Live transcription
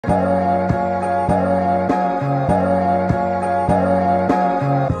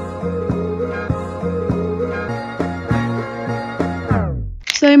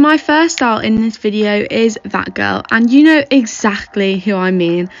my first style in this video is that girl, and you know exactly who I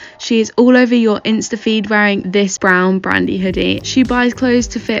mean. She is all over your Insta feed wearing this brown brandy hoodie. She buys clothes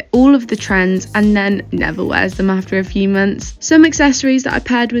to fit all of the trends and then never wears them after a few months. Some accessories that I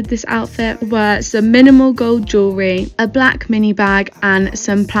paired with this outfit were some minimal gold jewellery, a black mini bag and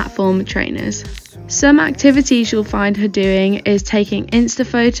some platform trainers. Some activities you'll find her doing is taking Insta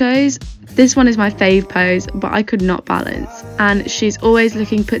photos. This one is my fave pose, but I could not balance, and she's always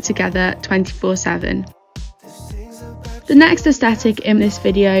looking put together 24/7. The next aesthetic in this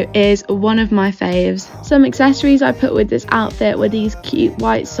video is one of my faves. Some accessories I put with this outfit were these cute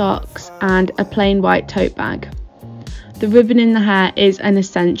white socks and a plain white tote bag. The ribbon in the hair is an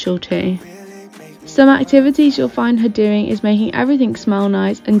essential too. Some activities you'll find her doing is making everything smell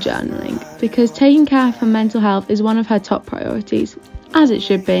nice and journaling, because taking care of her mental health is one of her top priorities, as it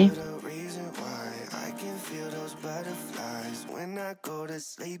should be.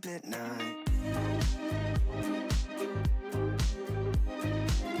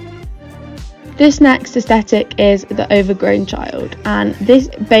 This next aesthetic is the overgrown child, and this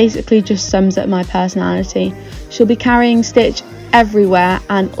basically just sums up my personality. She'll be carrying Stitch everywhere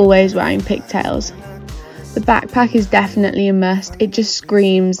and always wearing pigtails. The backpack is definitely a must. It just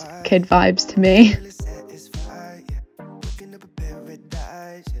screams kid vibes to me.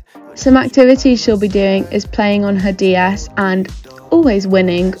 Some activities she'll be doing is playing on her DS and always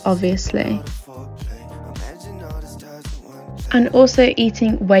winning, obviously. And also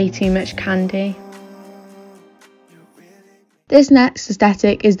eating way too much candy. This next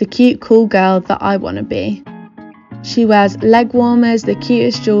aesthetic is the cute cool girl that I want to be. She wears leg warmers, the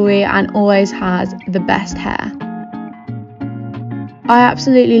cutest jewellery and always has the best hair. I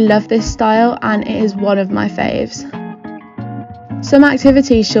absolutely love this style and it is one of my faves. Some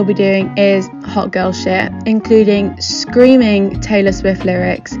activities she'll be doing is hot girl shit, including screaming Taylor Swift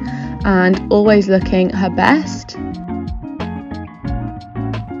lyrics and always looking her best.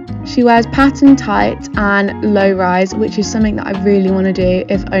 She wears pattern tights and low rise, which is something that I really want to do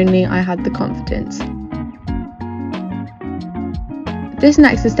if only I had the confidence. This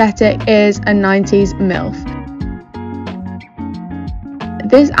next aesthetic is a 90s MILF.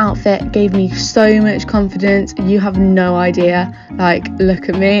 This outfit gave me so much confidence, you have no idea. Like, look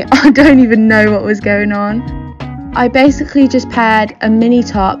at me, I don't even know what was going on. I basically just paired a mini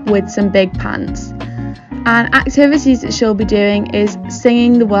top with some big pants. And activities that she'll be doing is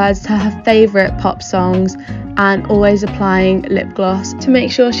singing the words to her favourite pop songs and always applying lip gloss to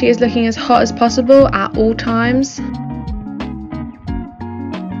make sure she is looking as hot as possible at all times.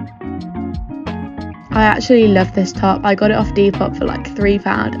 I actually love this top. I got it off Depop for like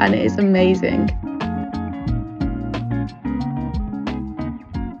 £3 and it is amazing.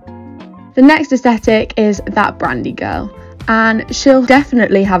 The next aesthetic is that brandy girl, and she'll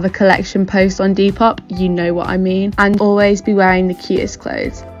definitely have a collection post on Depop, you know what I mean, and always be wearing the cutest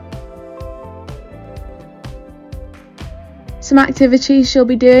clothes. Some activities she'll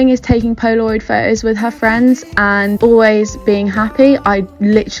be doing is taking Polaroid photos with her friends and always being happy. I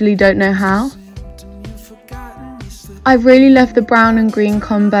literally don't know how. I really love the brown and green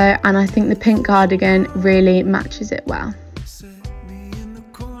combo, and I think the pink cardigan really matches it well.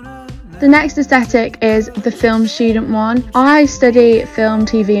 The next aesthetic is the film student one. I study film,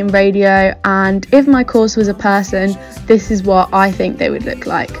 TV and radio, and if my course was a person, this is what I think they would look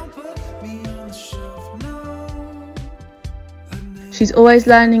like. She's always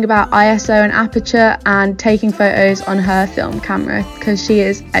learning about ISO and aperture and taking photos on her film camera because she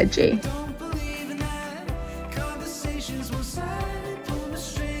is edgy.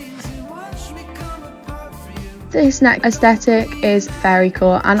 This next aesthetic is fairy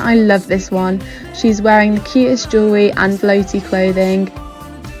core, and I love this one. She's wearing the cutest jewellery and floaty clothing.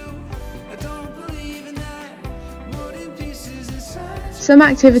 Some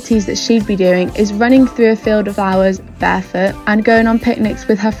activities that she'd be doing is running through a field of flowers barefoot and going on picnics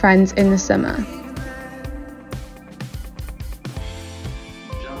with her friends in the summer.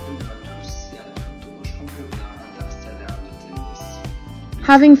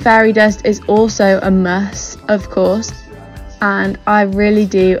 Having fairy dust is also a must, of course, and I really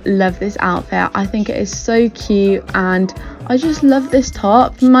do love this outfit. I think it is so cute and I just love this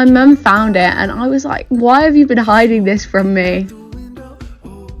top. My mum found it and I was like, why have you been hiding this from me?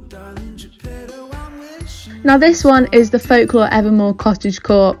 Now this one is the Folklore Evermore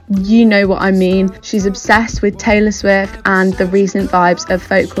cottagecore, you know what I mean. She's obsessed with Taylor Swift and the recent vibes of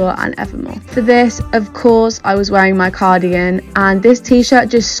Folklore and Evermore. For this, of course, I was wearing my cardigan, and this t-shirt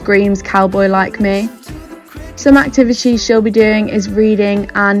just screams cowboy like me. Some activities she'll be doing is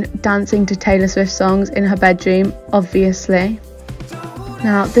reading and dancing to Taylor Swift songs in her bedroom, obviously.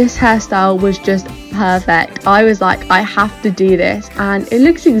 Now this hairstyle was just perfect. I was like, I have to do this, and it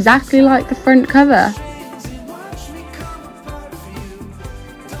looks exactly like the front cover.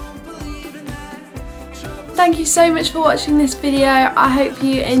 Thank you so much for watching this video. I hope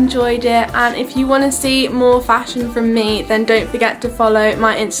you enjoyed it, and if you want to see more fashion from me, then don't forget to follow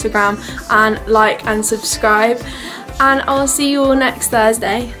my Instagram and like and subscribe, and I'll see you all next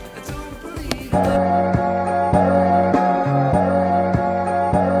Thursday.